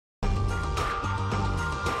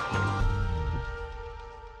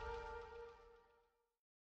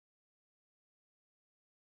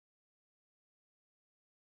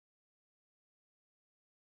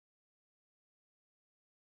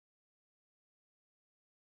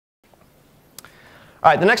All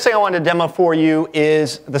right, the next thing I want to demo for you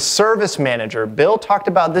is the service manager. Bill talked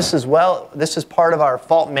about this as well. This is part of our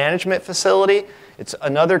fault management facility. It's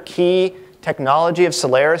another key technology of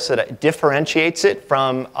Solaris that differentiates it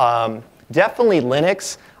from definitely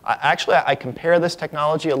Linux. Actually, I compare this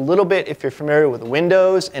technology a little bit if you're familiar with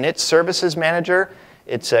Windows and its services manager.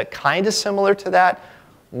 It's kind of similar to that.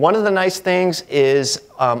 One of the nice things is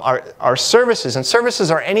our services, and services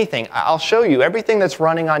are anything. I'll show you everything that's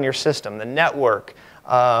running on your system, the network,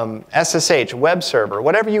 SSH, web server,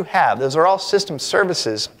 whatever you have. Those are all system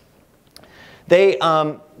services.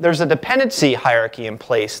 There's a dependency hierarchy in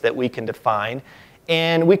place that we can define,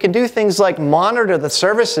 and we can do things like monitor the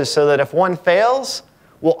services so that if one fails,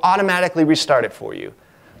 we'll automatically restart it for you.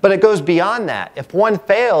 But it goes beyond that. If one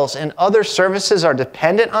fails and other services are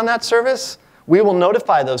dependent on that service, we will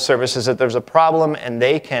notify those services that there's a problem and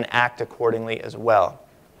they can act accordingly as well.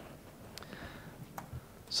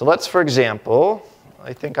 So let's, for example,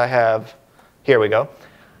 I think I have, here we go.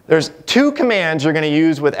 There's two commands you're going to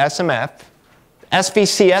use with SMF.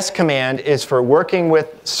 SVCS command is for working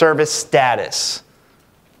with service status.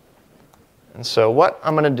 And so what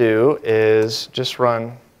I'm going to do is just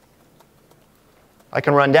run, I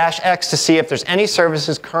can run -x to see if there's any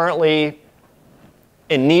services currently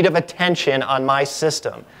in need of attention on my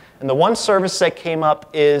system. And the one service that came up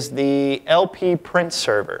is the LP print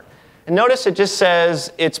server. And notice it just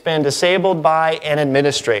says it's been disabled by an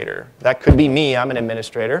administrator. That could be me, I'm an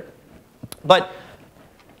administrator. But,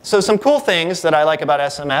 so some cool things that I like about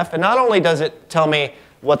SMF, and not only does it tell me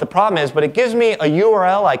what the problem is, but it gives me a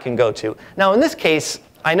URL I can go to. Now in this case,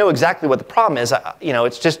 I know exactly what the problem is.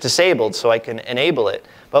 It's just disabled, so I can enable it.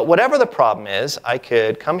 But whatever the problem is, I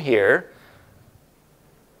could come here,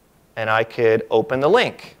 and I could open the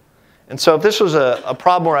link. And so if this was a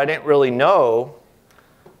problem where I didn't really know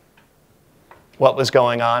what was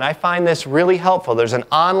going on, I find this really helpful. There's an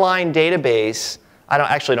online database. I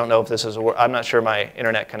actually don't know if this is, I'm not sure my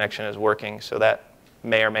internet connection is working, so that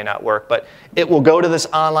may or may not work. But it will go to this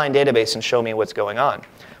online database and show me what's going on.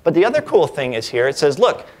 But the other cool thing is here, it says,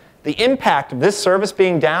 look, the impact of this service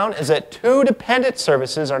being down is that 2 dependent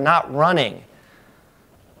services are not running.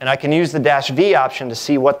 And I can use the -v option to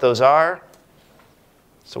see what those are.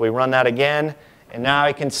 So we run that again. And now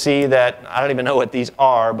I can see that, I don't even know what these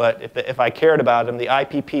are, but if I cared about them, the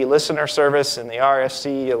IPP listener service and the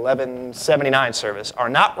RFC 1179 service are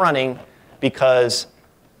not running because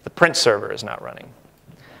the print server is not running.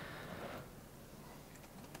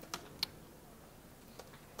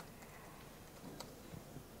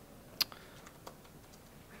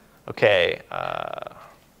 Okay,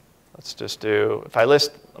 let's just do, if I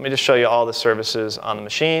list, let me just show you all the services on the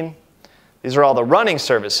machine. These are all the running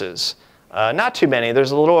services. Not too many.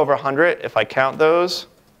 There's a little over 100 if I count those.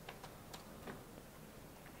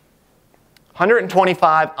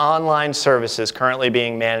 125 online services currently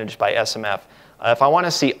being managed by SMF. If I want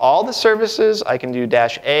to see all the services, I can do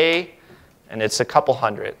 -A, and it's a couple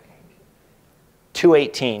hundred.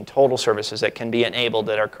 218 total services that can be enabled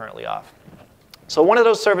that are currently off. So one of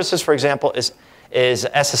those services, for example, is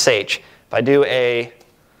SSH. If I do a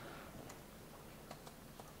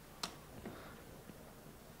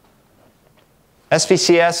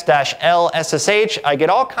SVCS-L SSH, I get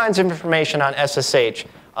all kinds of information on SSH.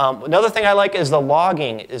 Another thing I like is the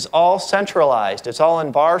logging is all centralized. It's all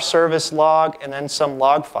in var service log and then some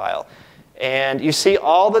log file. And you see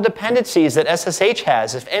all the dependencies that SSH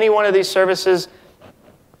has. If any one of these services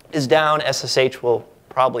is down, SSH will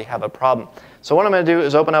probably have a problem. So what I'm going to do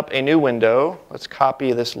is open up a new window. Let's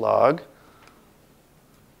copy this log.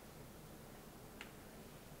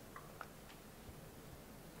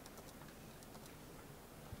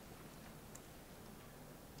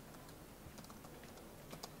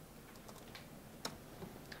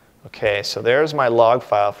 Okay, so there's my log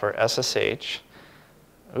file for SSH.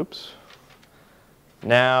 Oops.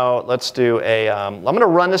 Now let's do a, I'm going to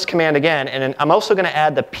run this command again, and I'm also going to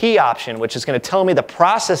add the P option, which is going to tell me the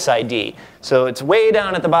process ID. So it's way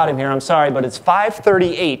down at the bottom here, I'm sorry, but it's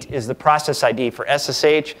 538 is the process ID for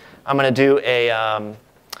SSH. I'm going to do a,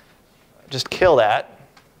 just kill that.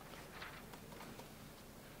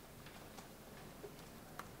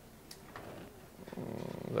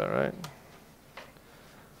 Is that right?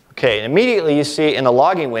 Okay, and immediately you see in the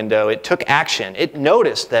logging window, it took action. It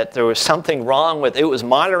noticed that there was something wrong with it. It was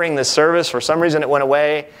monitoring the service. For some reason, it went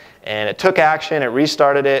away, and it took action. It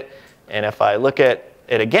restarted it. And if I look at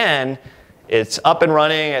it again, it's up and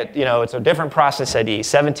running. It's a different process ID,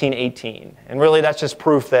 1718. And really, that's just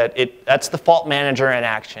proof that that's the fault manager in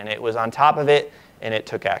action. It was on top of it, and it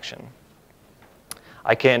took action.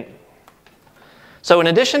 So in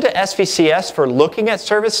addition to SVCS for looking at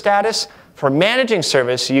service status, For managing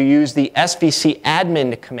service, you use the svc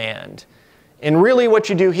admin command. And really what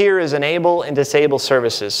you do here is enable and disable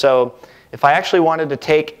services. So if I actually wanted to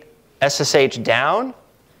take SSH down,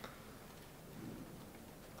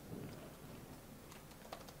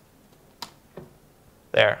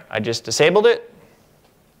 there, I just disabled it.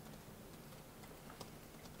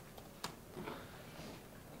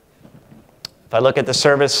 If I look at the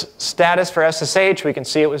service status for SSH, we can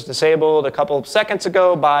see it was disabled a couple of seconds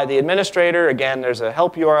ago by the administrator. Again, there's a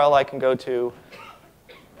help URL I can go to.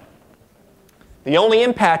 The only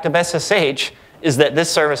impact of SSH is that this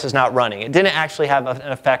service is not running. It didn't actually have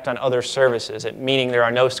an effect on other services, meaning there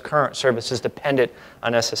are no current services dependent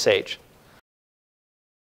on SSH.